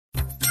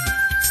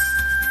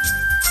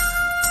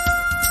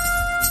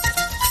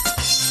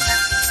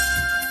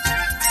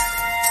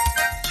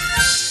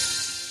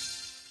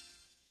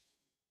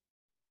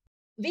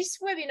this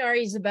webinar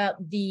is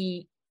about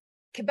the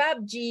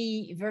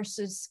Kabab-Ji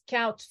versus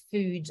Kout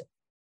Food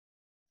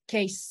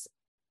case,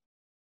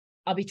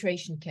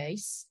 arbitration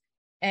case,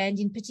 and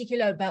in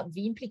particular about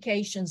the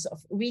implications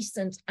of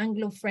recent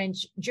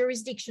Anglo-French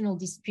jurisdictional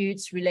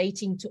disputes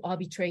relating to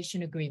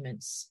arbitration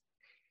agreements.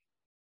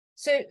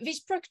 So this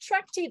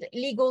protracted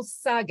legal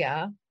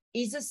saga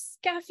is a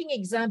scathing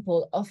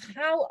example of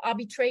how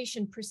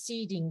arbitration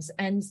proceedings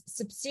and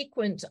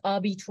subsequent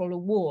arbitral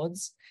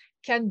awards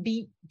can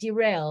be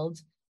derailed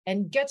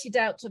and gutted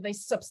out of their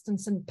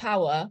substance and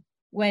power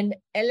when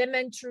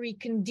elementary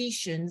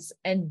conditions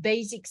and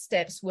basic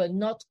steps were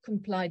not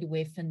complied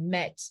with and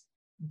met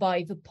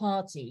by the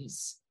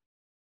parties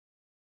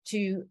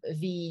to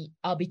the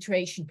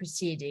arbitration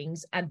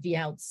proceedings at the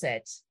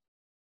outset.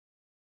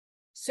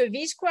 So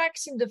these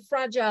cracks in the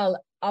fragile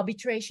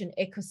arbitration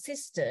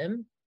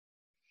ecosystem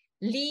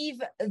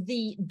leave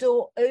the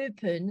door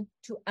open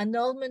to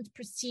annulment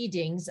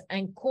proceedings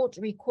and court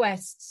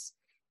requests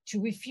to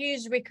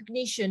refuse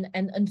recognition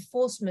and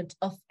enforcement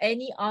of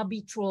any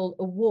arbitral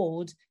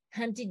award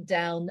handed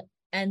down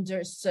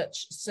under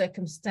such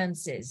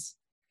circumstances.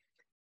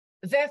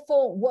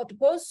 Therefore, what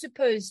was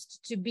supposed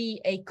to be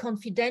a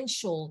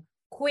confidential,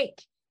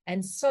 quick,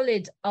 and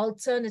solid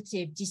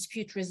alternative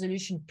dispute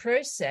resolution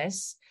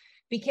process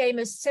became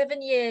a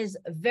 7 years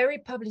very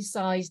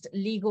publicized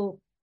legal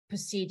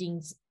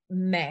proceedings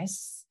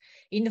mess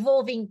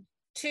involving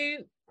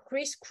two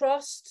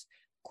crisscrossed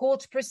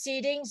court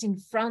proceedings in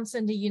France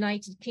and the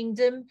United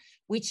Kingdom,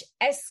 which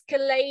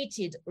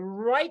escalated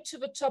right to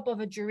the top of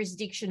the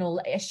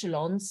jurisdictional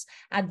echelons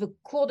at the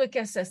Cour de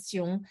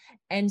Cassation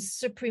and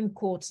Supreme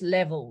Court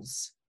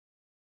levels.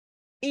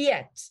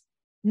 Yet,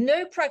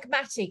 no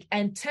pragmatic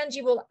and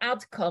tangible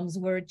outcomes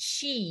were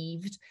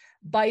achieved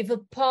by the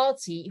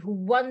party who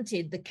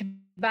wanted the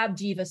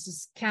Kabab-Ji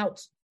versus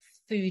Kout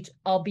Food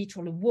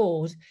arbitral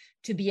award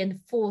to be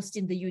enforced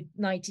in the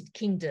United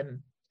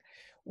Kingdom,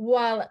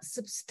 while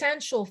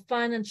substantial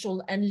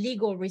financial and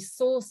legal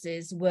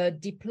resources were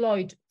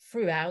deployed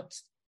throughout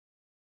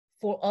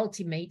for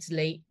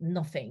ultimately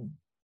nothing.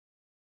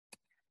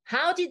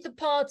 How did the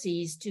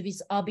parties to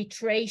this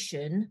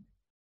arbitration,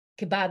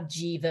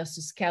 Kabab-Ji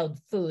versus Kout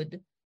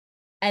Food,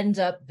 end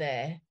up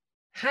there?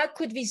 How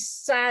could this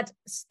sad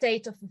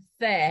state of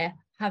affair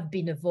have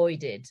been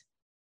avoided?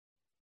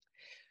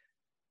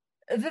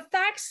 The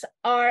facts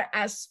are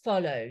as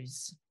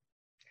follows.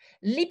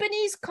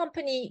 Lebanese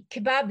company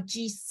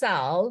Kabab-Ji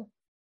Sal,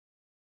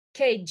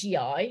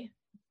 KGI,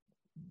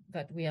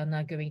 that we are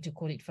now going to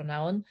call it from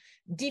now on,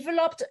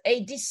 developed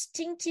a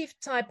distinctive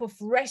type of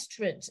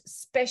restaurant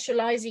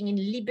specializing in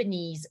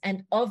Lebanese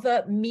and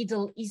other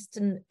Middle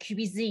Eastern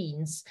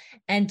cuisines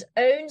and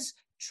owns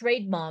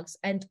trademarks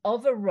and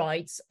other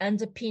rights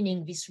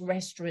underpinning this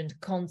restaurant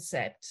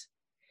concept.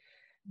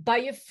 By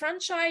a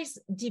franchise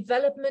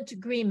development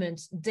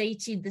agreement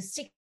dated the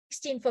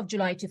 16th of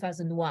July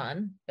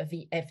 2001 of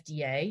the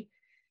FDA,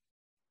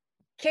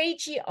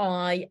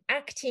 KGI,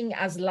 acting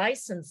as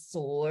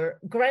licensor,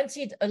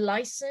 granted a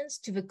license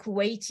to the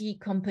Kuwaiti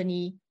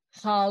company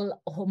Hal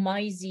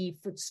Homaizi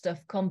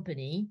Foodstuff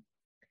Company,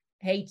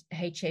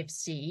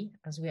 HFC,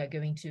 as we are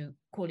going to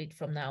call it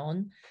from now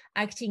on,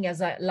 acting as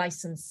a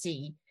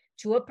licensee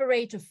to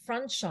operate a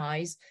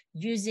franchise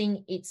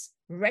using its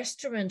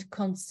restaurant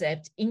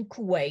concept in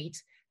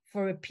Kuwait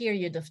for a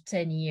period of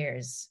 10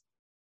 years.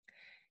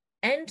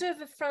 Under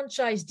the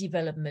franchise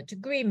development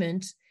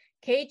agreement,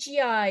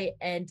 KGI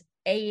and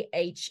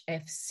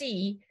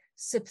AHFC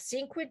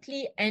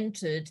subsequently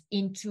entered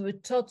into a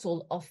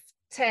total of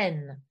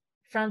 10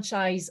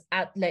 franchise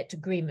outlet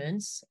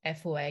agreements,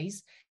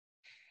 FOAs,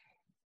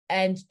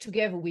 and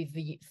together with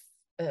the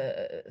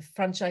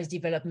franchise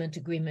development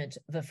agreement,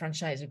 the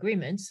franchise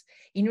agreements,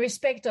 in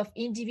respect of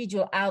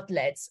individual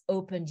outlets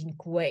opened in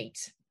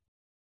Kuwait.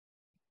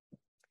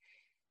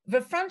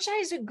 The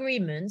franchise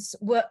agreements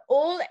were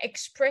all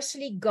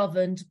expressly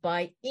governed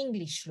by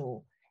English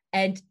law,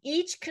 and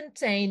each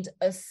contained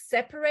a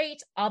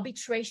separate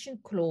arbitration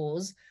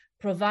clause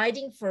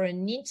providing for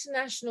an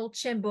International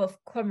Chamber of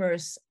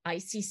Commerce,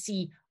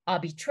 ICC,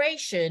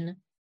 arbitration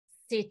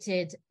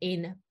seated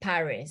in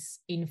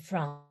Paris, in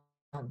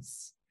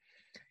France.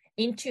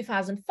 In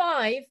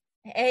 2005,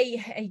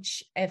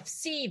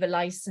 AHFC, the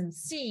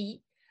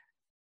licensee,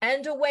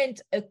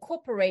 underwent a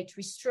corporate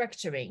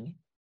restructuring.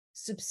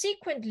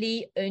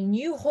 Subsequently, a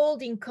new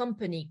holding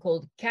company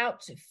called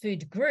Kout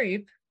Food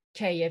Group,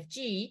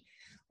 KFG,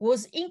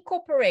 was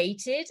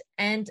incorporated,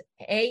 and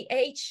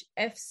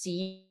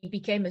AHFC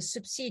became a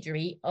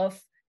subsidiary of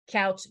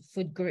Kout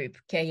Food Group,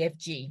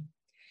 KFG.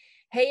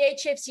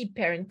 AHFC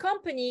parent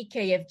company,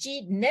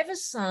 KFG, never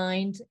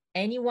signed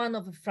any one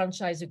of the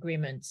franchise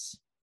agreements.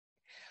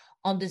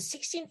 On the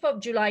 16th of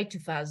July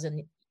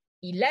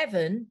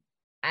 2011,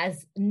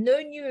 as no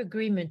new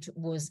agreement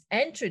was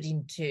entered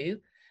into,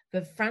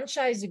 the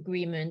franchise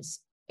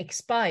agreements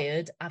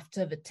expired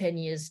after the 10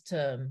 years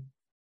term.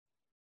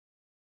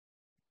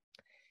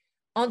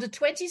 On the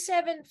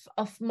 27th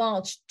of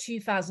March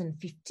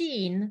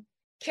 2015,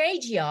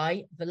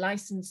 KGI, the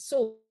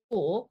licensor,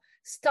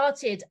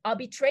 started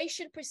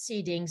arbitration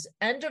proceedings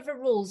under the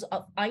rules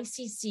of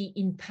ICC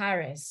in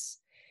Paris.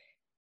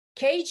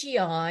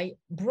 KGI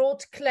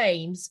brought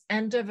claims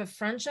under the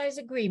franchise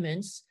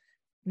agreements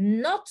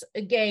not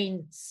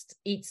against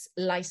its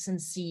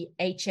licensee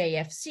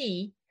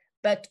HAFC,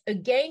 but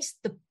against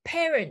the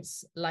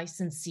parent's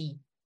licensee,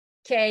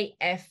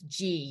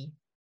 KFG.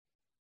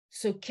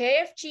 So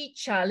KFG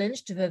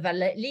challenged the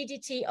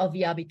validity of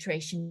the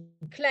arbitration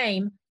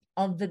claim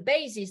on the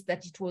basis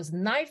that it was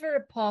neither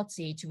a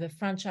party to the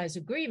franchise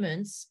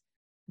agreements,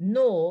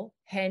 nor,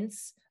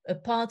 hence, a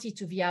party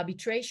to the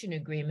arbitration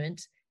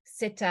agreement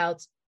set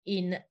out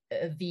in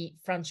the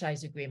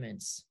franchise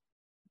agreements.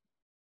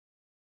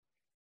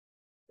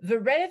 The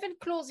relevant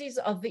clauses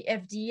of the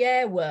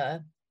FDA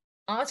were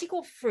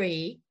Article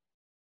 3,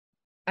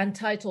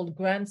 entitled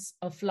Grants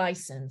of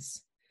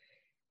License.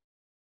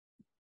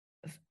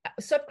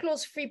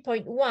 Subclause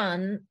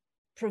 3.1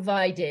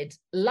 provided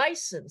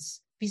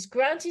license. This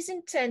grant is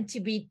intended to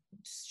be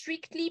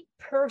strictly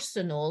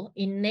personal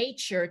in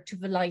nature to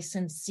the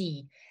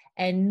licensee,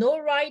 and no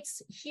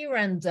rights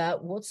hereunder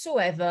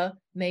whatsoever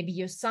may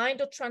be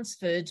assigned or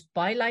transferred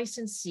by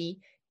licensee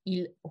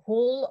in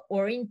whole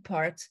or in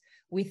part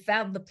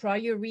without the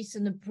prior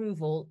written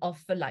approval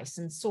of the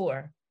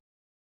licensor.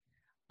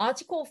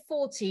 Article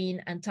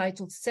 14,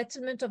 entitled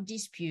Settlement of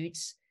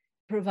Disputes,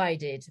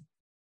 provided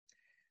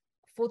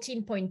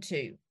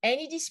 14.2.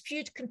 Any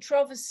dispute,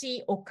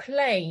 controversy, or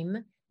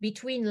claim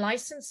between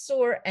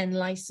licensor and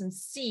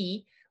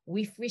licensee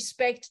with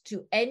respect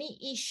to any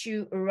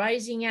issue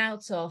arising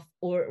out of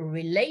or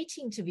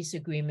relating to this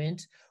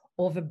agreement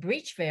or the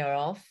breach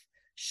thereof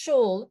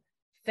shall,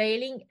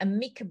 failing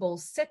amicable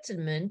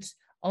settlement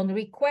on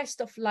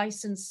request of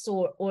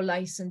licensor or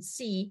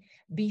licensee,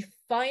 be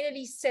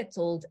finally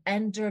settled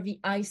under the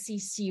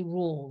ICC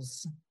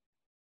rules.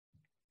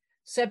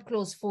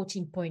 Subclause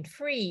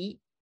 14.3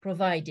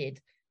 provided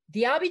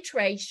the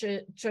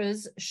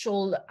arbitrators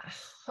shall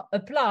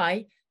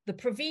apply the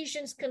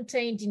provisions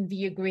contained in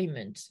the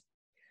agreement.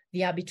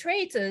 The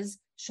arbitrators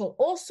shall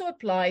also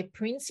apply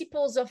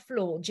principles of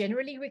law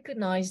generally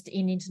recognized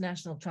in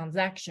international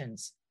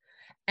transactions.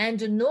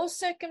 Under no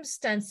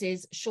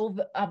circumstances shall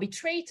the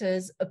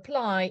arbitrators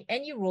apply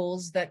any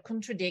rules that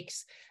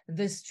contradicts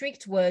the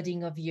strict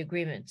wording of the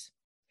agreement.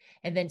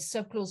 And then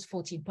subclause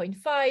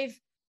 14.5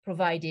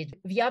 provided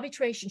the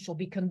arbitration shall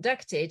be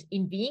conducted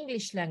in the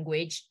English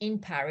language in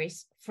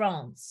Paris,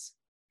 France.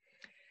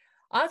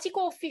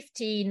 Article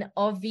 15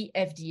 of the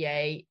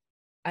FDA,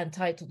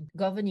 entitled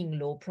Governing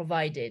Law,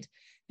 provided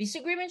this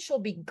agreement shall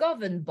be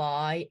governed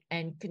by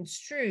and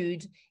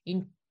construed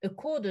in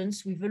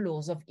accordance with the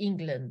laws of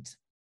England.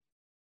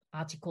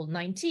 Article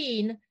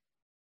 19,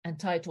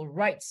 entitled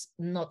Rights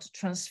Not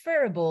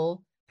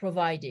Transferable,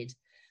 provided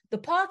the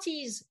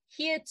parties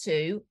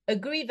hereto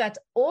agree that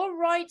all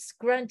rights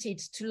granted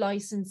to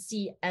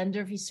licensee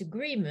under this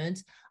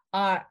agreement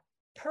are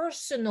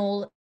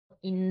personal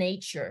in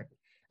nature.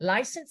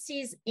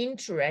 Licensee's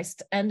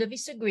interest under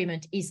this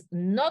agreement is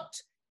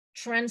not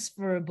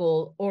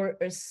transferable or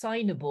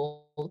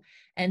assignable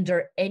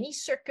under any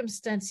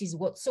circumstances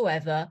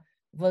whatsoever,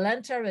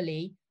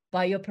 voluntarily,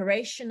 by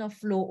operation of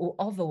law or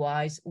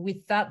otherwise,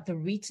 without the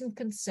written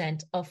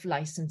consent of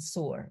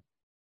licensor.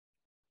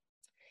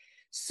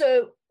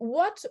 So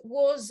what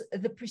was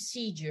the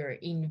procedure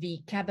in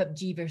the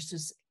Kabab-Ji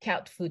versus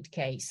Kout Food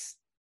case?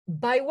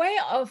 By way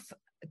of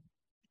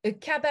a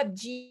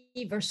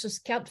Kabab-Ji versus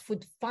Kout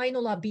Food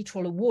final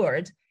arbitral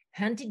award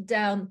handed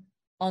down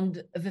on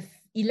the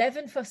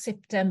 11th of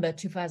September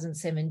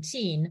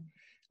 2017,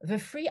 the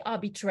three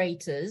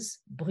arbitrators,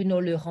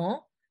 Bruno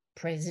Laurent,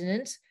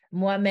 president,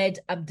 Mohamed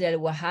Abdel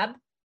Wahab,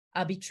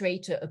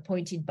 arbitrator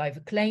appointed by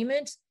the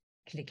claimant,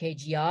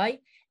 KGI,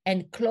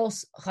 and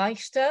Klaus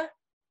Reichter,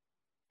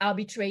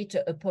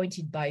 arbitrator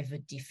appointed by the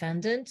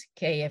defendant,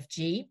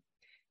 KFG,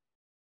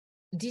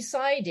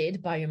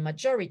 decided by a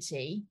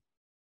majority,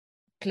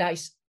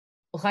 Klaus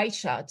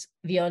Reichert,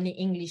 the only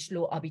English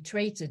law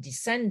arbitrator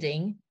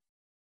dissenting,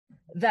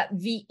 that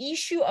the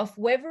issue of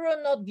whether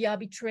or not the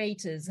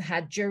arbitrators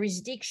had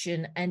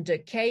jurisdiction under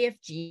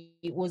KFG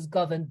was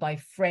governed by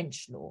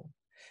French law.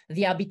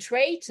 The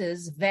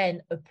arbitrators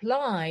then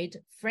applied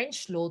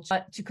French law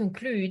to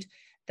conclude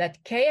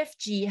that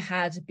KFG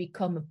had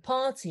become a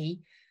party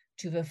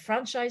to the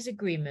franchise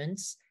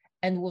agreements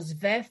and was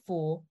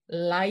therefore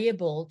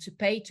liable to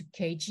pay to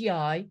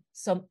KGI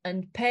some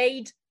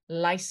unpaid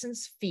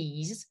license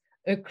fees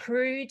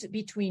accrued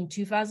between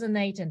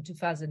 2008 and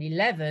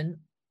 2011,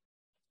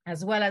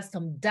 as well as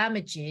some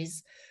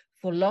damages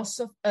for loss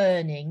of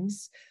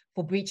earnings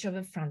for breach of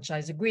the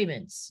franchise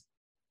agreements.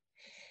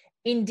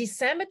 In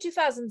December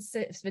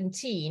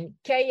 2017,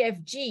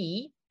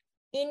 KFG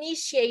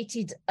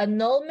initiated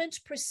annulment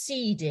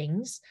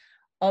proceedings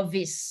of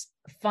this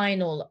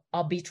final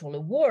arbitral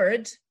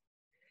award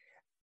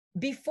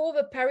before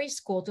the Paris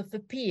Court of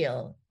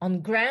Appeal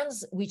on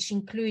grounds which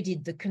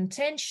included the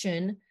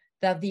contention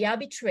that the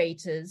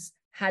arbitrators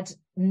had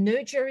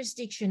no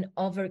jurisdiction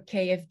over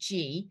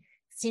KFG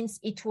since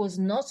it was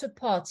not a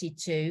party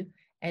to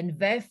and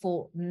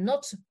therefore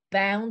not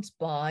bound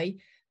by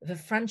the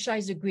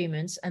franchise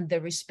agreements and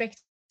their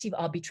respective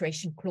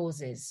arbitration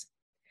clauses.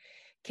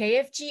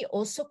 KFG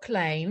also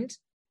claimed,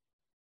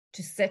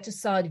 to set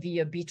aside the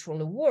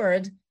arbitral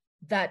award,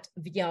 that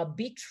the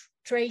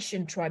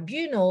arbitration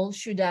tribunal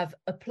should have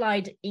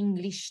applied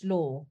English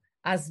law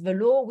as the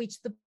law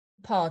which the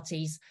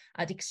parties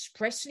had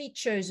expressly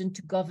chosen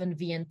to govern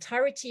the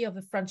entirety of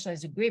the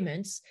franchise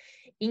agreements,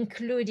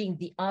 including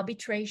the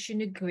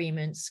arbitration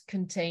agreements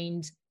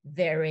contained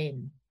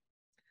therein.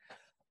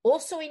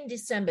 Also in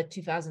December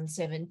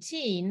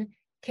 2017,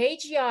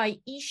 KGI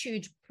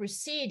issued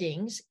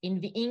proceedings in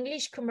the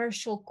English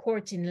Commercial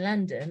Court in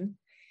London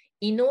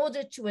in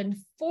order to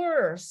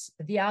enforce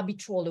the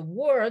arbitral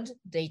award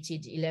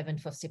dated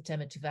 11th of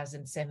September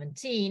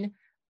 2017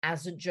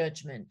 as a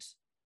judgment.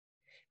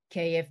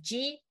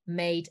 KFG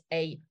made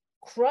a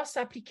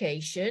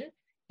cross-application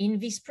in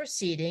these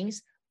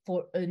proceedings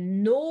for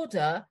an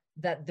order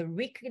that the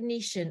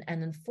recognition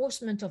and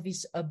enforcement of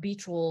this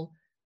arbitral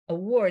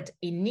award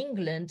in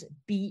England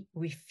be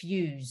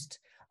refused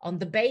on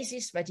the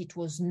basis that it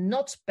was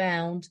not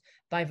bound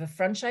by the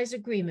franchise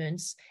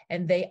agreements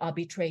and their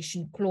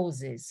arbitration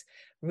clauses,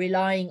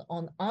 relying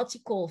on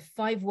Article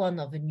 5.1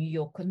 of the New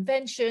York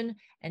Convention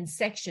and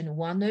Section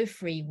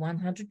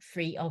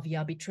 103 of the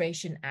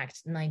Arbitration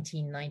Act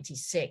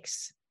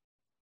 1996.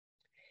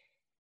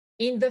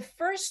 In the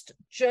first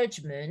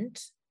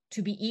judgment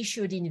to be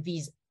issued in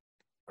these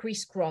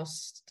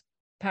crisscrossed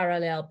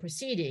parallel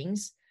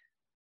proceedings,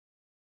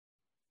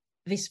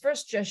 this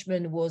first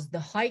judgment was the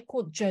High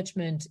Court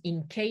judgment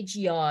in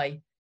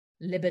KGI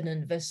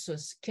Lebanon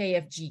versus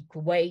KFG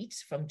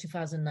Kuwait from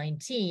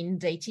 2019,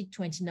 dated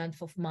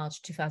 29th of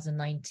March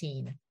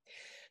 2019.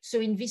 So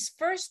in this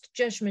first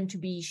judgment to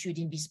be issued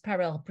in these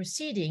parallel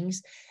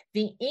proceedings,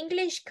 the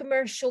English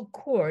Commercial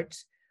Court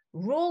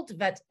ruled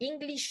that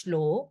English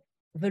law,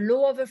 the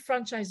law of the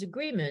franchise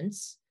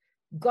agreements,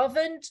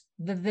 governed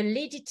the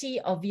validity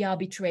of the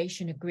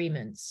arbitration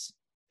agreements.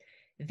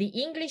 The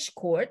English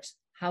court,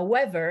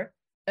 however,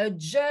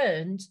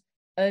 adjourned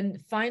a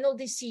final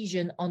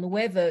decision on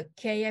whether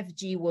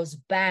KFG was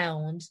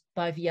bound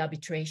by the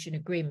arbitration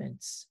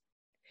agreements.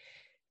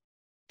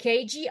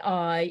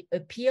 KGI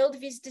appealed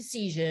this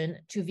decision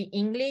to the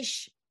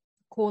English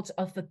Court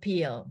of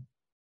Appeal,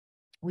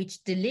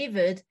 which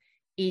delivered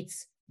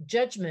its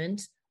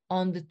judgment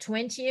on the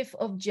 20th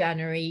of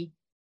January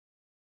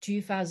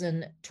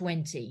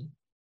 2020.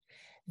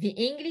 The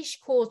English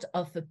Court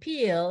of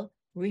Appeal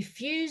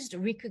refused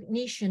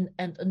recognition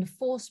and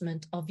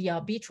enforcement of the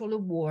arbitral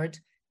award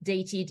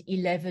dated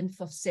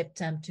 11th of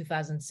September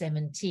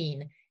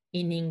 2017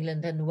 in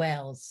England and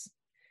Wales.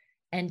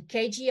 And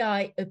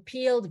KGI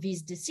appealed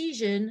this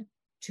decision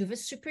to the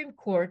Supreme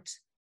Court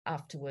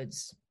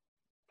afterwards.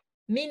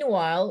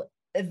 Meanwhile,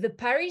 the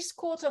Paris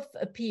Court of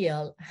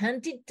Appeal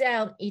handed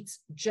down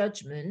its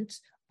judgment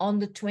on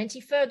the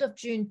 23rd of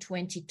June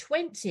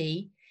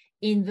 2020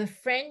 in the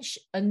French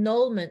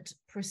annulment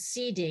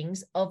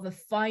proceedings of a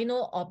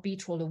final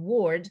arbitral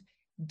award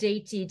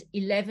dated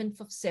 11th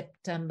of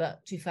September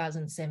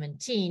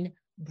 2017,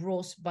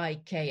 brought by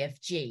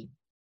KFG.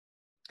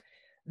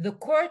 The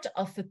Court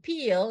of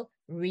Appeal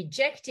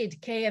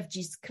rejected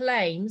KFG's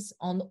claims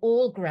on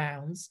all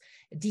grounds,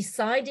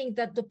 deciding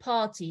that the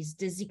parties'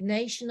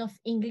 designation of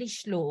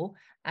English law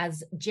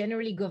as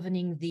generally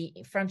governing the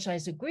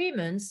franchise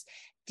agreements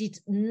did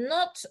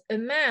not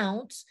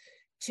amount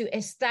to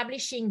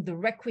establishing the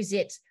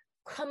requisite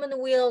common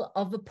will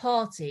of the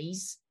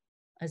parties,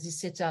 as is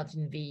set out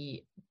in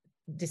the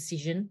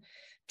decision,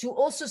 to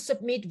also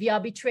submit the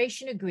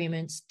arbitration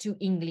agreements to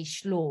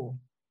English law.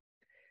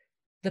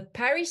 The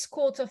Paris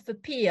Court of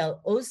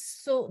Appeal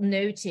also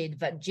noted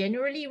that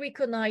generally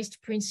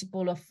recognized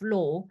principle of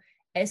law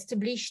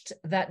established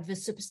that the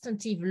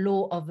substantive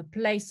law of the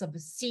place of the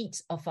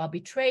seat of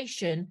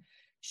arbitration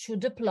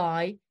should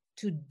apply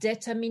to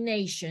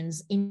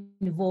determinations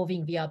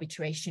involving the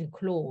arbitration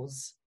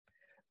clause.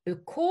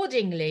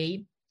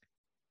 Accordingly,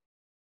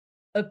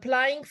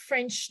 applying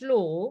French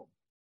law,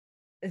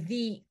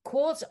 the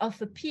Court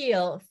of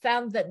Appeal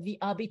found that the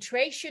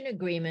arbitration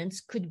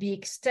agreements could be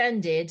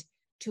extended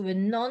to a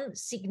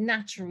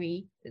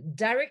non-signatory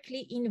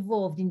directly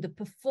involved in the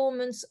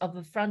performance of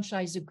the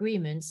franchise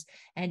agreements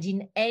and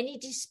in any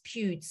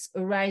disputes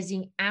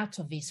arising out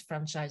of these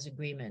franchise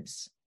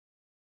agreements.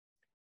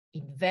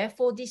 It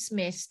therefore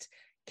dismissed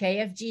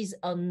KFG's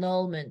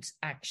annulment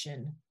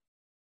action.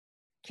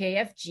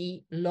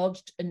 KFG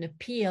lodged an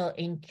appeal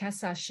in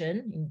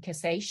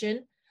cassation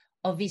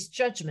of this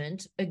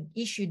judgment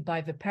issued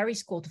by the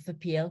Paris Court of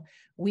Appeal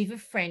with the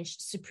French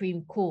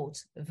Supreme Court,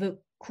 the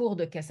Cour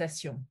de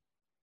Cassation.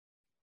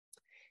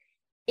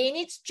 In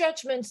its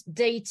judgment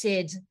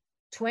dated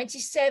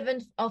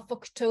 27th of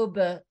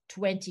October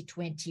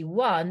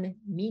 2021,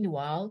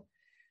 meanwhile,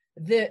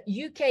 the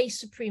UK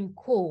Supreme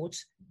Court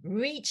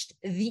reached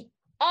the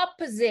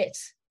opposite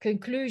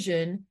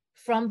conclusion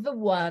from the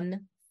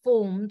one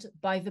formed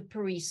by the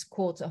Paris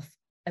Court of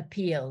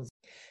Appeals.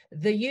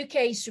 The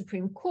UK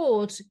Supreme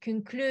Court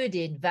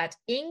concluded that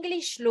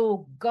English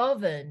law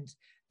governed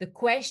the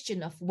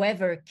question of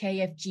whether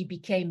KFG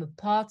became a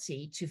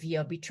party to the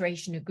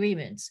arbitration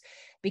agreements,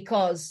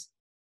 because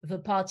the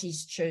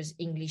parties chose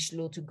English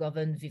law to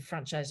govern the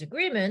franchise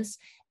agreements,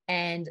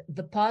 and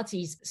the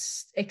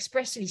parties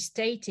expressly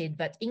stated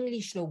that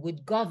English law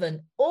would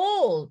govern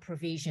all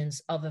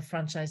provisions of the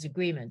franchise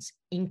agreements,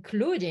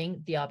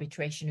 including the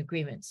arbitration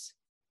agreements.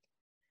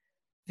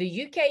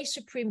 The UK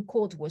Supreme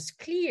Court was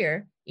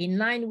clear, in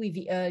line with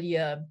the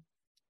earlier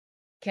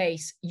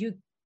case,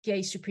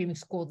 UK Supreme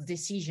Court's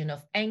decision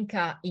of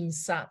Enka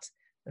Insat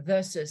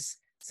versus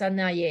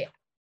Sanaye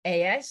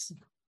AS,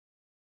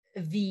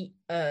 the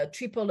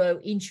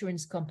O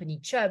insurance company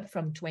Chubb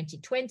from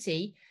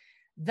 2020,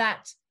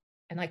 that,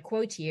 and I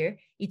quote here,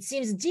 "It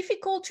seems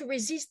difficult to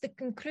resist the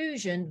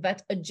conclusion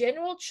that a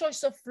general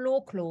choice of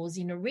law clause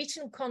in a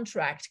written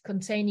contract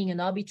containing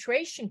an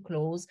arbitration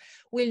clause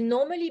will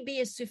normally be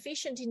a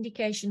sufficient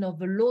indication of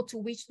the law to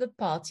which the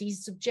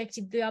parties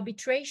subjected the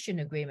arbitration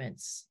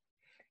agreements."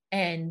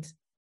 And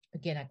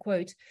again, I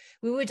quote,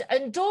 "We would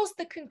endorse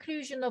the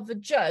conclusion of the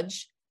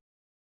judge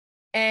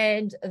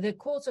and the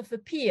Court of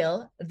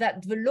Appeal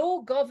that the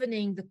law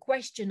governing the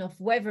question of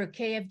whether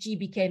KFG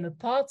became a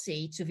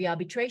party to the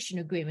arbitration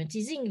agreement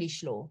is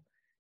English law."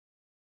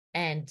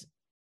 And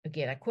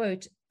again, I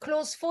quote,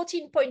 "Clause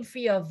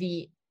 14.3 of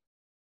the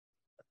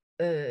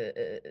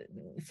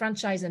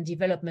Franchise and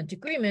Development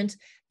Agreement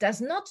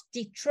does not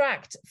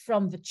detract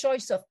from the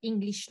choice of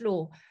English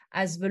law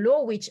as the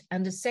law which,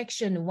 under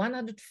Section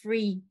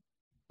 103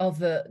 of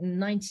the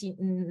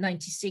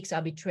 1996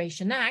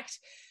 Arbitration Act,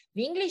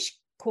 the English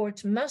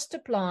court must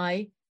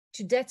apply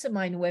to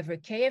determine whether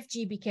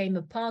KFG became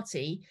a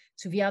party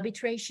to the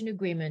arbitration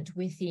agreement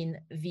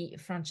within the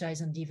Franchise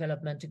and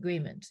Development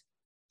Agreement."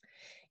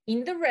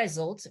 In the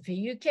result,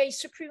 the UK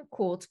Supreme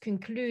Court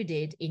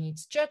concluded in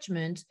its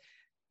judgment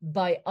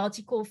by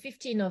Article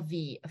 15 of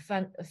the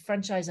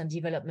Franchise and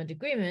Development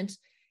Agreement,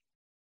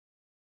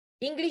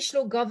 English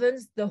law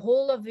governs the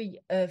whole of the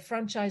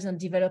Franchise and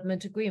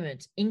Development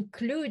Agreement,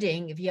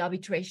 including the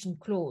arbitration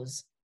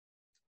clause.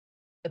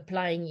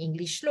 Applying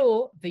English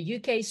law, the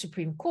UK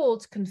Supreme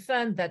Court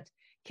confirmed that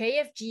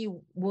KFG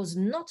was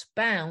not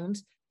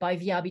bound by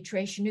the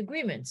arbitration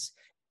agreements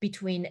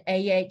between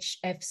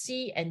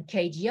AHFC and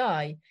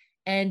KGI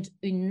and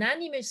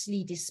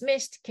unanimously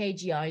dismissed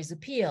KGI's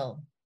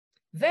appeal.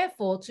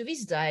 Therefore, to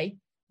this day,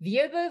 the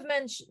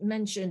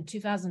above-mentioned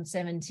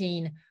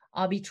 2017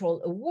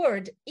 arbitral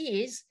award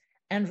is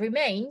and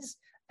remains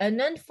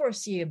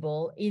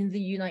unenforceable in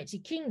the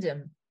United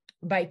Kingdom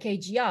by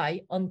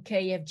KGI on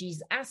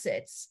KFG's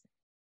assets,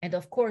 and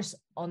of course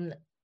on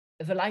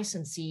the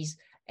licensee's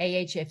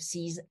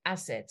AHFC's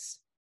assets.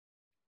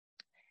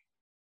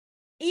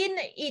 In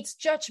its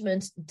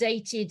judgment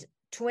dated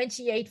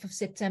 28th of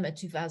September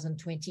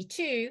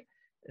 2022,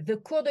 the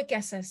Cour de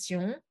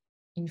Cassation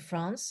in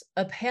France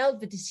upheld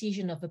the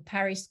decision of the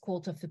Paris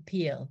Court of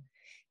Appeal.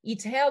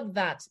 It held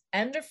that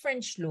under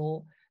French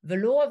law, the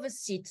law of a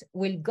seat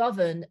will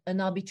govern an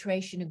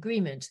arbitration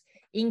agreement,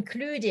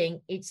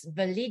 including its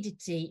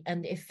validity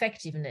and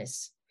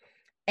effectiveness,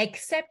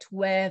 except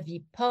where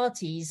the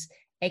parties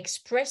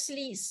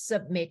expressly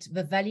submit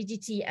the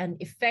validity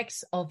and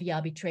effects of the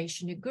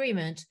arbitration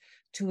agreement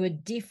to a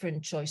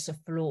different choice of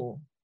law.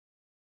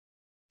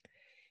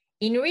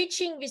 In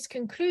reaching this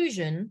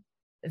conclusion,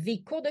 the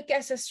Cour de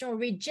Cassation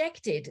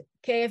rejected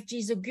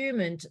KFG's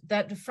argument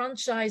that the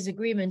franchise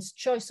agreement's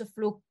choice of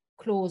law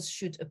clause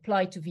should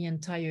apply to the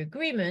entire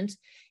agreement,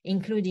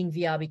 including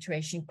the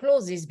arbitration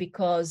clauses,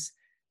 because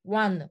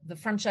one, the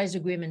franchise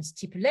agreement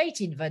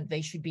stipulated that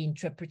they should be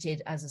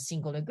interpreted as a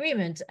single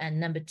agreement, and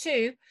number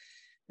two,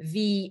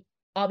 the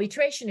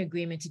arbitration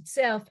agreement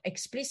itself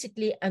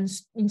explicitly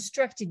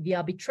instructed the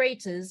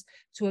arbitrators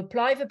to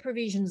apply the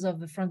provisions of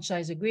the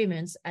franchise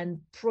agreements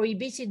and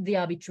prohibited the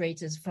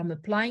arbitrators from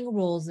applying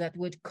rules that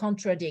would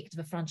contradict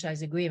the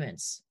franchise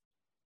agreements.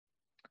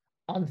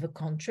 On the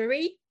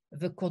contrary,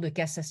 the Cour de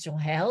Cassation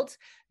held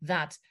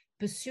that,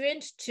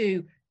 pursuant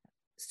to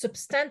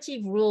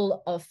substantive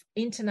rule of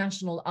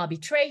international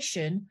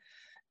arbitration,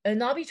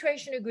 an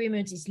arbitration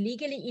agreement is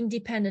legally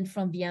independent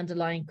from the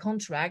underlying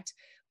contract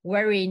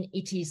wherein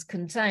it is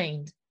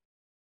contained.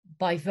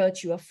 By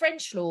virtue of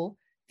French law,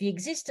 the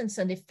existence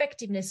and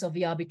effectiveness of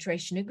the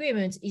arbitration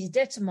agreement is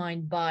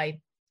determined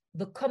by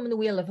the common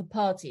will of the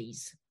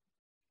parties.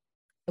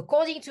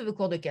 According to the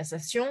Cour de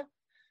Cassation,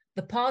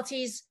 the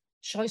parties'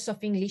 choice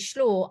of English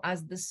law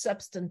as the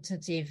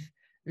substantive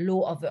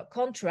law of their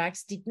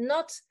contracts did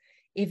not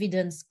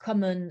evidence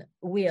common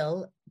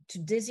will to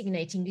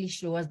designate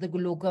English law as the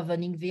law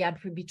governing the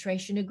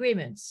arbitration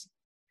agreements.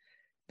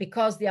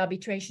 Because the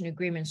arbitration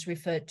agreements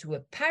referred to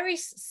a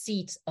Paris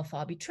seat of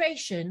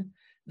arbitration,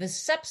 the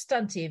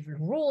substantive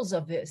rules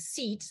of the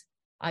seat,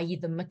 i.e.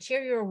 the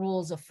material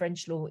rules of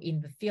French law in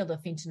the field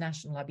of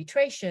international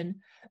arbitration,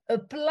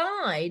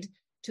 applied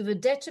to the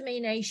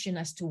determination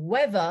as to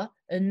whether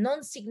a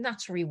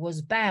non-signatory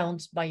was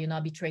bound by an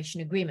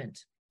arbitration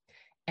agreement.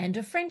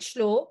 Under French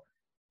law,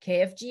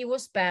 KFG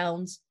was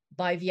bound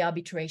by the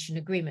arbitration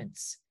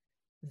agreements.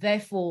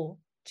 Therefore,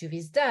 to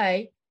this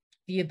day,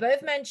 The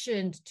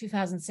above-mentioned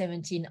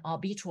 2017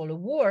 arbitral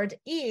award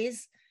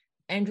is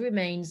and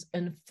remains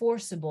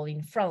enforceable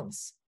in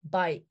France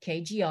by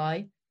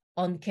KGI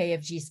on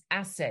KFG's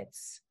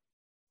assets,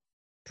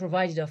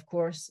 provided, of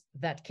course,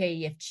 that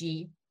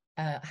KFG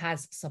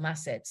has some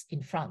assets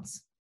in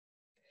France.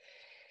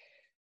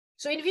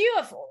 So in view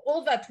of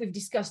all that we've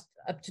discussed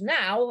up to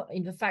now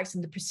in the facts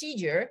and the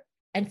procedure,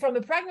 and from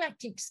a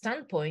pragmatic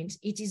standpoint,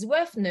 it is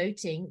worth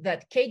noting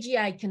that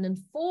KGI can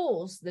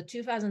enforce the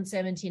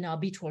 2017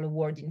 arbitral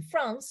award in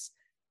France,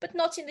 but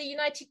not in the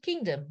United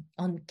Kingdom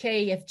on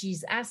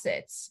KFG's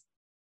assets.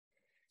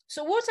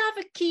 So what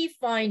are the key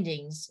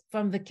findings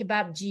from the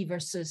Kabab-Ji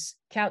versus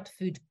Kout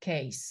Food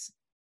case?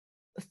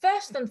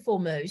 First and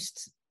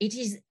foremost, it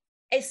is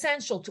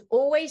essential to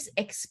always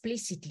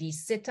explicitly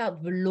set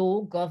out the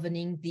law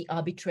governing the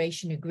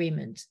arbitration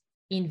agreement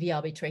in the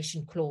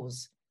arbitration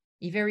clause.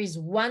 If there is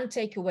one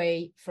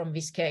takeaway from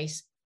this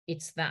case,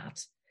 it's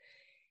that.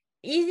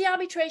 If the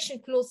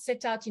arbitration clause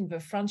set out in the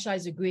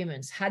franchise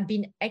agreements had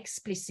been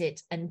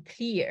explicit and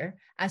clear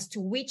as to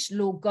which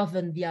law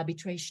governed the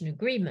arbitration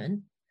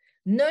agreement,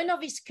 none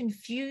of this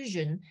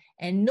confusion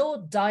and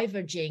no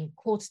diverging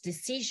court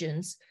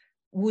decisions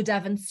would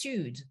have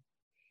ensued.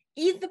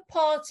 If the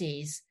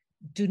parties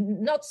do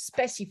not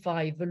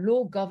specify the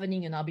law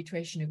governing an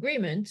arbitration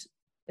agreement,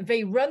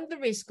 they run the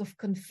risk of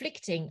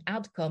conflicting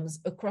outcomes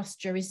across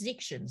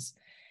jurisdictions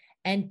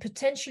and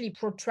potentially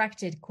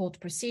protracted court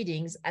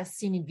proceedings, as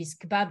seen in this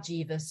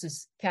Kabab-Ji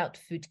versus Kout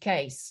Food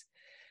case,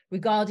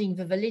 regarding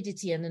the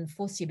validity and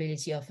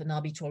enforceability of an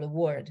arbitral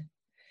award.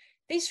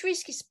 This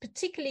risk is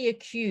particularly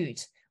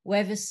acute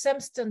where the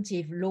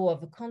substantive law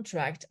of a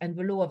contract and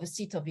the law of a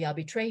seat of the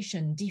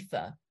arbitration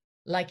differ,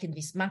 like in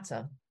this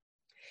matter.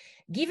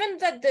 Given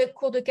that the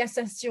Cour de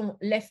Cassation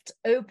left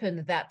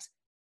open that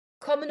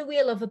common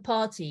will of the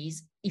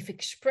parties, if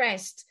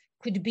expressed,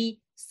 could be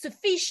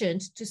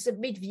sufficient to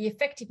submit the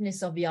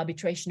effectiveness of the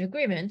arbitration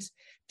agreement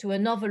to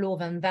another law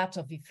than that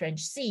of the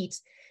French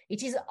seat,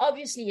 it is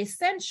obviously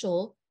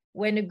essential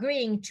when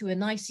agreeing to an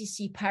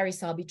ICC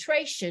Paris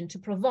arbitration to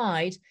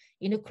provide,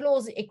 in a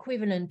clause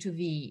equivalent to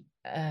the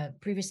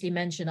previously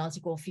mentioned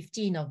Article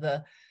 15 of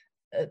the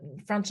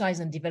franchise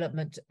and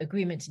development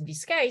agreement in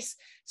this case,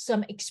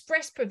 some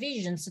express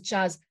provisions such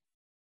as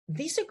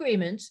this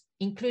agreement,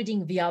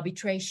 including the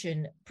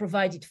arbitration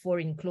provided for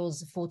in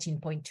clause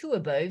 14.2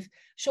 above,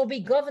 shall be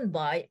governed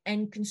by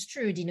and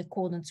construed in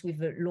accordance with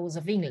the laws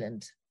of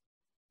England.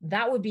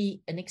 That would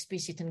be an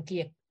explicit and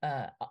clear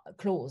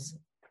clause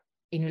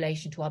in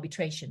relation to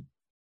arbitration.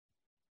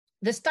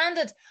 The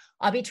standard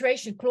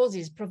arbitration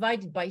clauses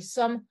provided by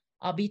some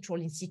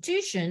arbitral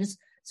institutions,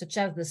 such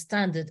as the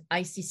standard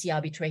ICC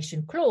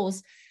arbitration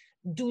clause,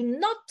 do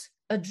not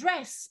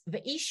address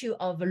the issue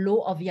of the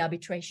law of the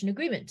arbitration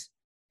agreement.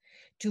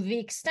 To the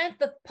extent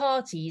that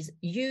parties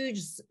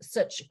use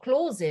such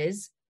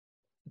clauses,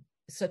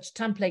 such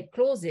template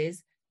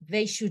clauses,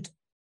 they should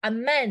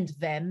amend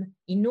them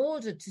in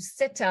order to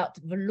set out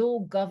the law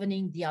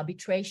governing the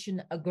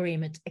arbitration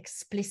agreement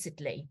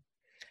explicitly.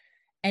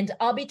 And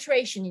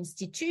arbitration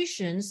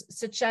institutions,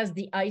 such as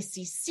the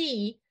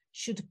ICC,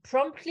 should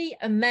promptly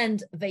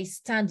amend their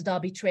standard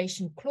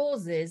arbitration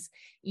clauses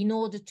in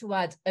order to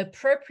add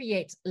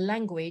appropriate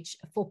language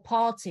for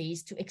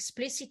parties to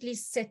explicitly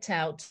set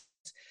out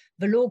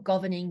the law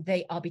governing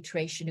their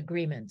arbitration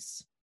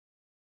agreements.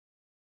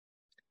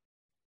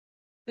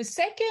 The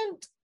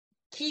second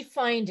key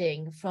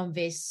finding from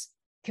this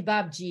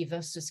Kabab-Ji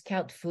versus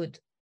Kout Food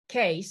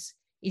case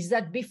is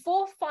that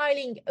before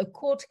filing a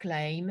court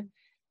claim,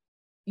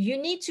 you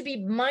need to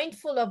be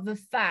mindful of the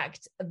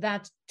fact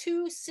that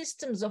two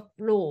systems of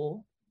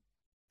law,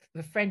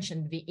 the French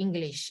and the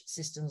English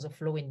systems of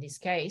law in this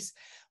case,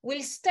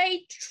 will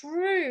stay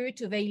true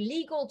to their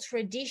legal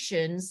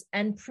traditions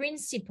and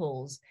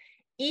principles,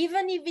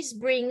 even if this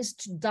brings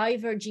to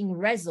diverging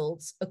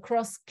results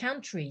across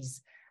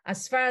countries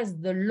as far as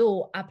the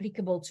law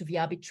applicable to the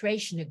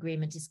arbitration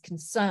agreement is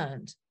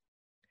concerned.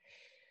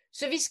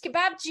 So this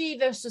Kabab-Ji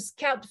versus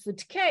Kout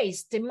Food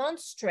case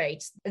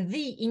demonstrates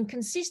the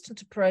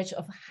inconsistent approach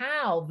of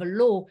how the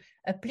law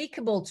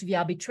applicable to the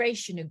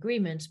arbitration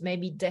agreement may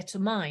be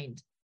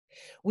determined,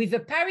 with the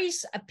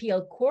Paris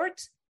Appeal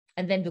Court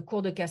and then the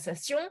Cour de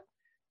Cassation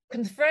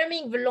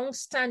confirming the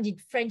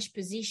long-standing French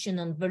position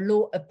on the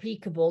law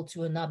applicable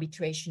to an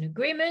arbitration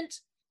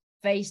agreement,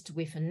 faced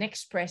with an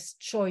express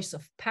choice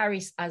of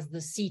Paris as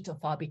the seat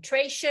of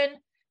arbitration,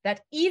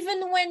 that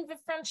even when the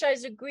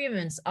franchise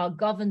agreements are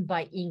governed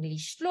by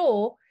English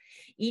law,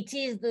 it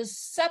is the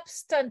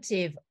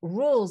substantive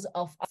rules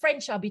of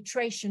French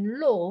arbitration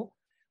law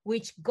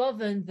which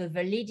govern the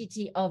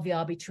validity of the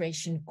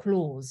arbitration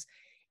clause,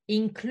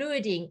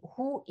 including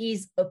who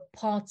is a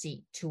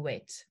party to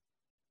it.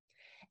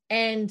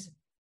 And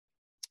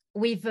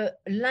with the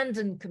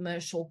London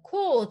Commercial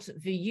Court,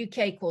 the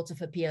UK Court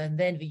of Appeal, and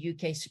then the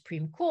UK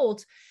Supreme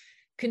Court,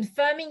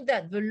 confirming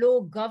that the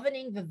law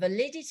governing the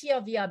validity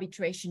of the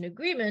arbitration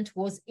agreement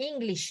was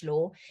English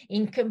law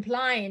in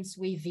compliance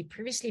with the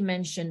previously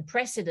mentioned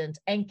precedent,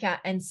 Enka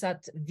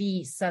Ensat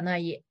v.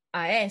 Sanayi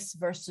AS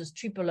versus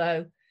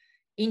O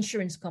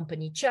insurance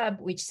company Chubb,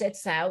 which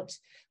sets out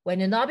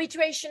when an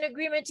arbitration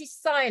agreement is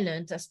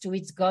silent as to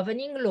its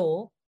governing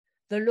law,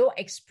 the law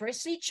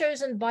expressly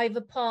chosen by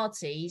the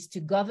parties to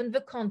govern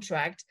the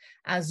contract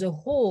as a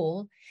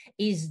whole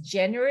is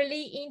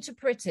generally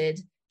interpreted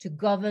to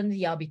govern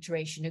the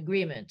arbitration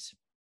agreement.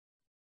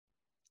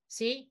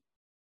 See,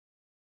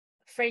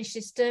 French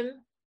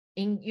system,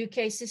 in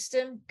UK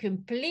system,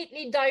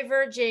 completely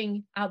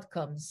diverging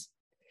outcomes.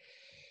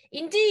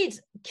 Indeed,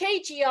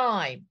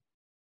 KGI,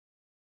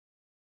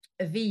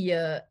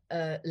 the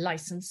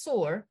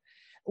licensor,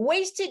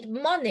 wasted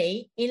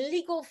money in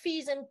legal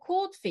fees and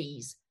court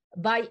fees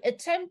by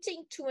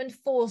attempting to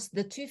enforce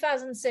the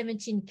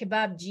 2017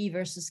 Kabab-Ji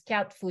versus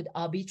Kout Food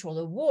arbitral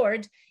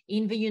award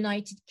in the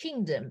United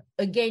Kingdom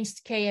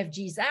against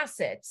KFG's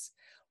assets,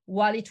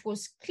 while it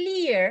was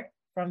clear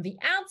from the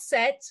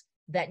outset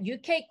that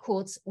UK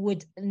courts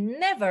would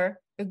never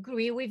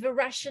agree with the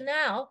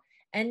rationale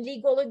and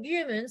legal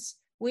arguments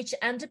which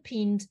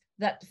underpinned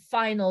that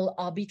final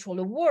arbitral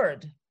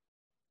award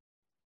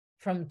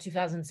from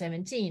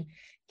 2017.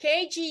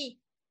 KG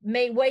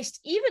may waste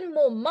even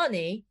more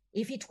money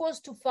if it was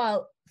to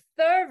file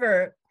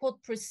further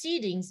court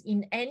proceedings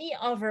in any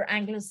other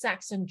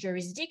Anglo-Saxon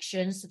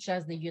jurisdictions, such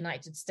as the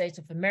United States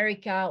of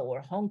America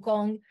or Hong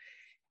Kong,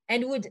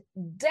 and would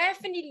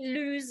definitely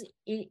lose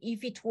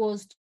if it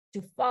was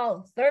to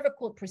file further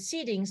court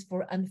proceedings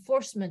for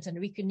enforcement and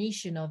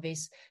recognition of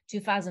this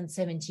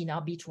 2017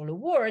 arbitral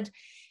award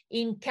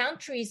in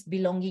countries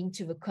belonging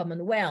to the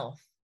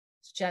Commonwealth,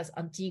 such as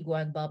Antigua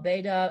and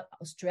Barbuda,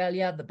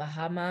 Australia, the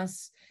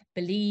Bahamas,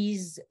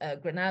 Belize,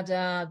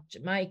 Grenada,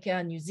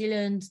 Jamaica, New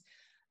Zealand,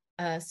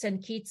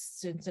 St.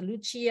 Kitts, St.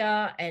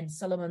 Lucia, and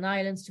Solomon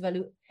Islands,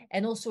 Tuvalu,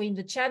 and also in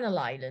the Channel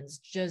Islands,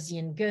 Jersey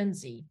and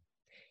Guernsey.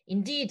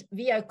 Indeed,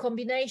 via a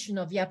combination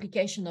of the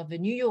application of the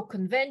New York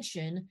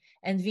Convention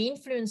and the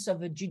influence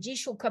of a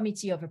judicial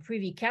committee of a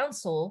Privy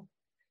Council,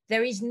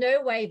 there is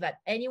no way that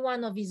any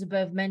one of these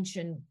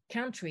above-mentioned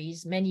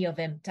countries, many of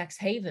them tax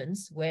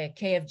havens, where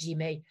KFG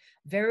may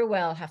very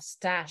well have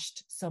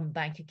stashed some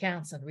bank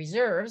accounts and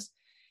reserves,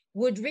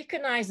 would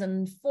recognize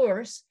and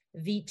enforce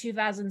the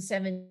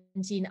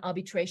 2017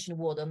 arbitration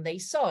award on their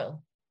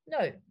soil.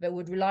 No, they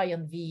would rely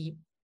on the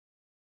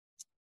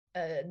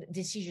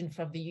decision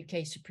from the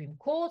UK Supreme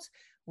Court,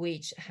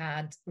 which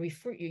had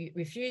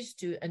refused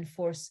to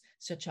enforce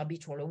such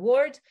arbitral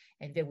award,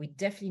 and they would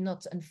definitely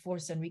not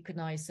enforce and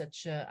recognize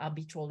such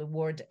arbitral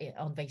award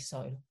on their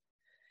soil.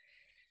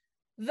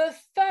 The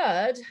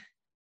third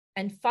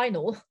and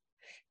final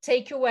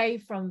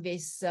takeaway from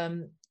this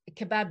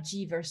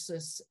Kabab-Ji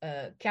versus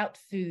Kout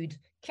Food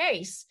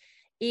case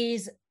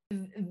is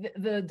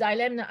the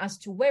dilemma as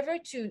to whether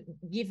to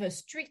give a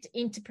strict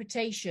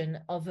interpretation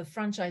of the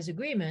franchise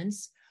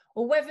agreements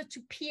or whether to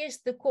pierce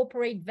the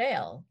corporate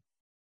veil.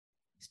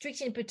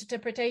 Strict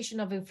interpretation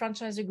of a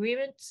franchise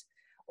agreement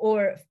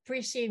or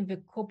piercing the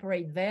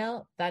corporate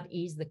veil, that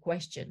is the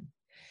question.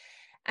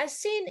 As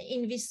seen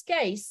in this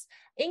case,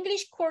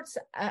 English courts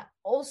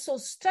also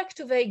stuck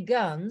to their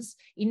guns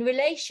in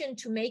relation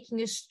to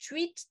making a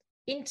strict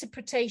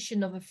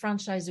interpretation of the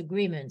franchise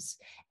agreements,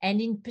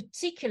 and in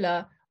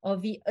particular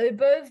of the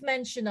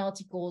above-mentioned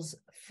articles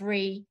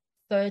 3,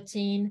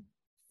 13,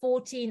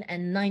 14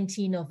 and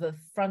 19 of the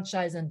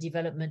Franchise and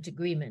Development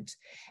Agreement,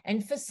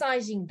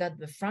 emphasizing that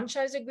the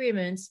franchise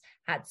agreements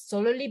had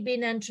solely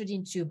been entered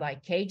into by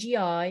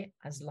KGI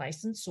as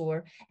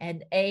licensor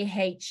and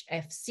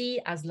AHFC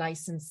as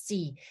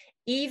licensee,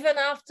 even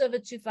after the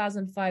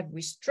 2005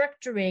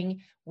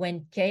 restructuring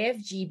when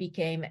KFG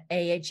became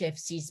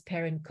AHFC's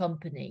parent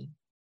company.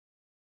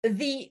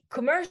 The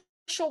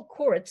Commercial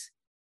Court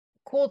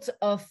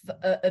of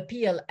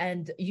Appeal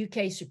and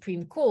UK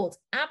Supreme Court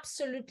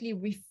absolutely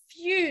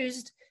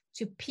refused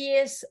to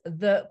pierce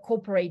the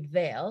corporate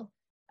veil,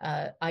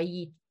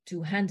 i.e.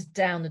 to hand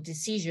down a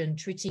decision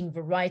treating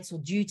the rights or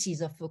duties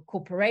of a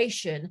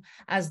corporation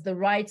as the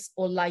rights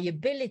or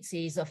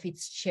liabilities of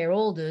its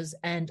shareholders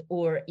and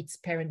or its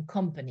parent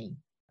company.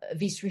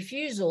 This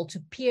refusal to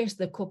pierce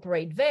the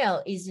corporate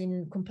veil is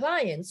in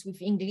compliance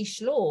with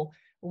English law,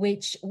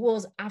 which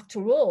was,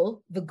 after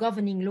all, the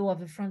governing law of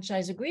the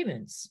franchise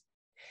agreements.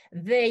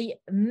 The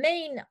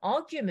main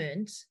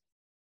argument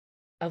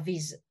of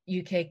these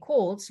UK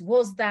courts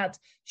was that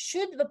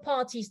should the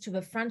parties to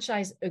the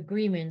franchise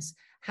agreements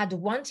had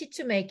wanted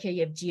to make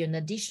KFG an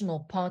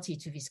additional party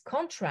to these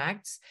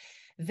contracts,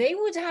 they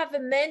would have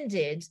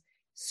amended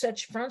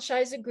such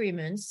franchise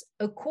agreements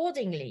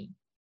accordingly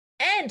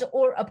and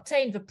or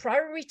obtained the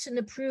prior written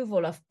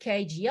approval of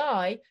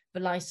KGI, the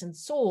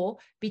licensor,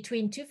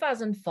 between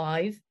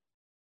 2005,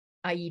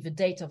 i.e. the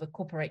date of the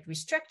corporate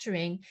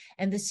restructuring,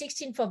 and the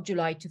 16th of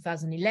July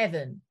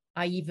 2011,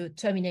 i.e. the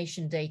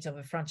termination date of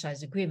the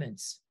franchise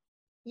agreements.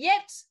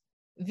 Yet,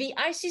 the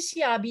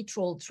ICC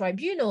Arbitral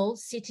Tribunal,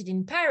 seated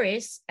in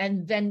Paris,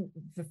 and then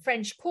the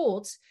French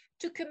courts,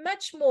 took a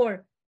much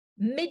more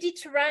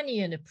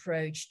Mediterranean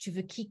approach to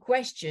the key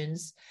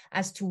questions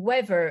as to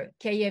whether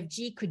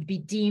KFG could be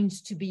deemed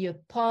to be a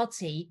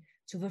party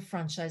to the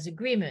franchise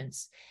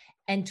agreements.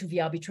 and to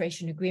the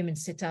arbitration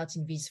agreements set out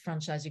in these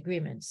franchise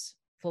agreements,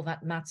 for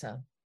that matter.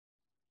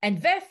 And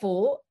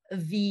therefore,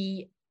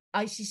 the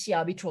ICC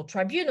Arbitral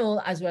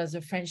Tribunal, as well as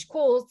the French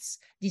courts,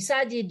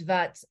 decided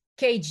that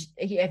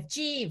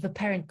KFG, the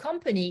parent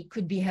company,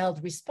 could be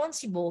held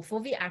responsible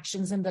for the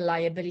actions and the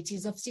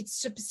liabilities of its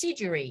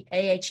subsidiary,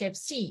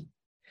 AHFC.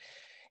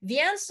 The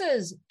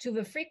answers to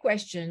the three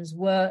questions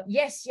were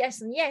yes,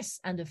 yes, and yes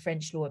under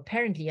French law,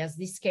 apparently, as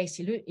this case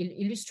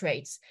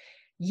illustrates.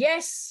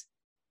 Yes,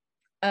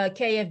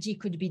 KFG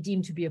could be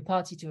deemed to be a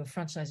party to a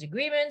franchise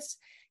agreement.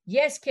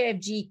 Yes,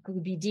 KFG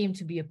could be deemed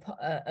to be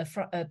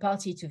a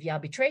party to the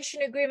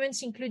arbitration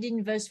agreements,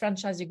 including those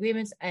franchise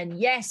agreements. And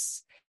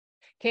yes,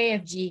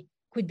 KFG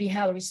could be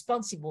held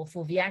responsible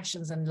for the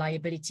actions and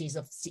liabilities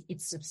of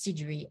its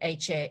subsidiary,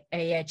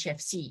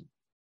 AHFC,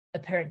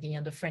 apparently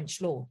under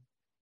French law.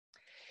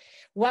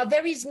 While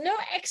there is no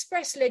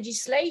express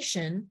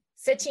legislation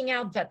setting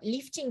out that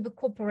lifting the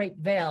corporate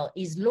veil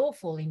is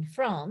lawful in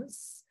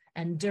France,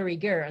 and de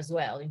rigueur as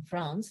well in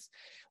France,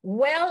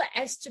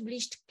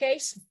 well-established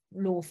case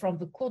law from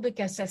the Cour de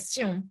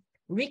Cassation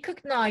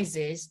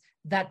recognizes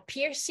that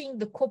piercing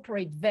the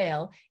corporate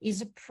veil is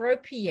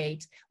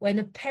appropriate when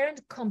a parent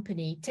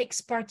company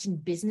takes part in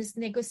business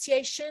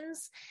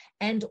negotiations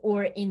and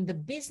or in the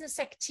business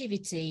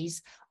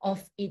activities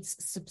of its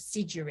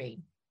subsidiary.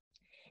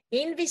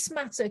 In this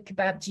matter,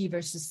 Kabab-Ji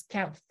versus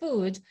Kout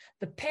Food,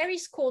 the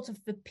Paris Court of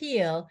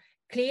Appeal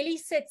clearly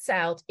sets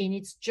out in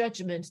its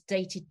judgment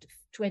dated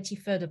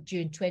 23rd of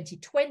June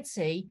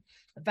 2020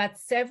 that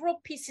several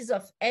pieces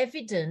of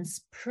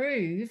evidence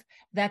prove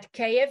that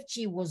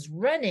KFG was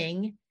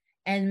running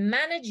and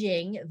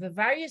managing the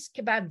various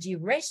Kabab-Ji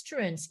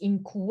restaurants in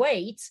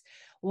Kuwait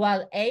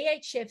while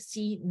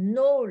AHFC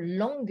no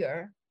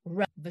longer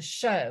ran the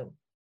show.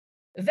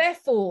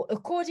 Therefore,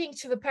 according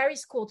to the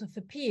Paris Court of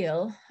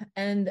Appeal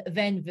and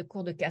then the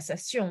Cour de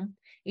Cassation,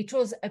 it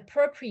was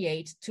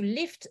appropriate to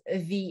lift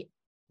the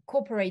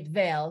corporate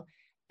veil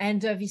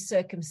under these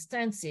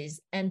circumstances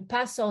and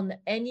pass on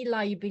any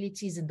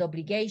liabilities and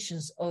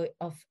obligations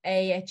of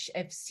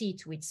AHFC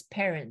to its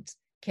parent,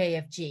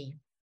 KFG.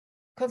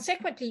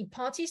 Consequently,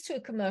 parties to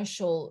a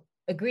commercial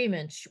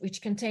agreement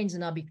which contains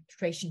an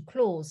arbitration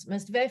clause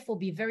must therefore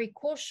be very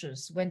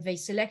cautious when they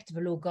select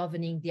the law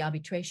governing the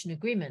arbitration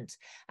agreement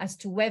as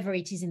to whether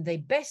it is in their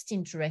best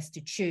interest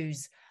to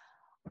choose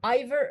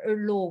either a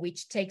law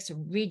which takes a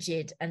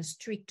rigid and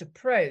strict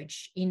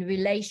approach in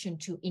relation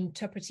to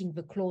interpreting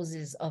the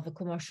clauses of a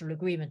commercial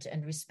agreement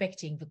and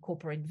respecting the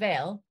corporate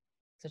veil,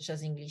 such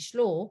as English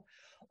law,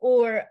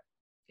 or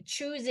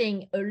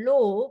choosing a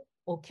law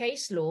or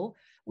case law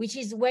which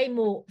is way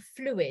more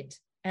fluid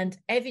and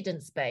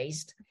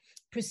evidence-based,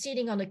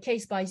 proceeding on a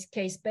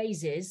case-by-case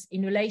basis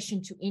in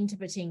relation to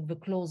interpreting the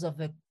clause of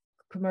a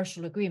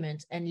commercial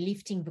agreement and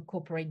lifting the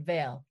corporate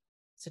veil,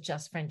 such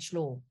as French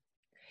law.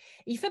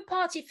 If a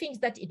party thinks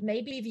that it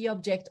may be the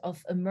object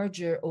of a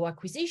merger or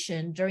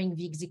acquisition during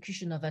the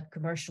execution of that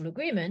commercial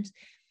agreement,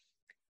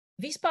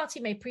 this party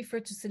may prefer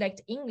to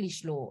select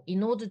English law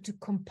in order to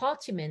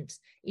compartment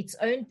its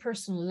own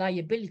personal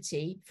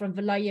liability from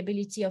the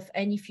liability of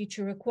any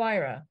future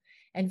acquirer,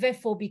 and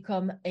therefore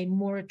become a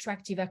more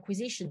attractive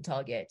acquisition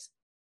target.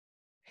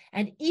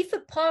 And if a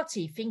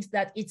party thinks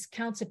that its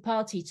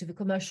counterparty to the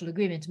commercial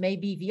agreement may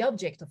be the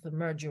object of a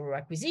merger or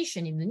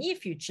acquisition in the near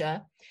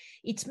future,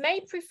 it may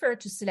prefer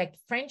to select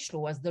French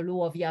law as the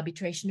law of the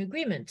arbitration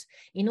agreement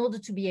in order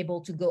to be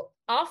able to go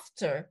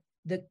after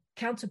the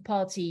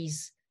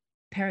counterparty's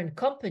parent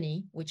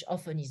company, which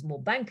often is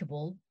more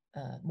bankable,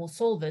 more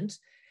solvent,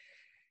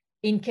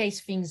 in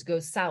case things go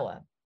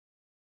sour.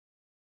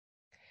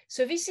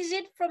 So this is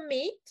it from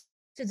me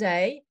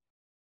today.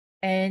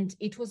 And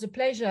it was a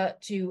pleasure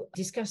to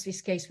discuss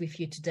this case with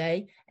you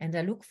today. And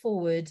I look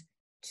forward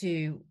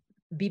to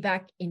be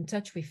back in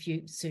touch with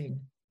you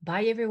soon.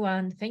 Bye,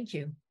 everyone. Thank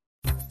you.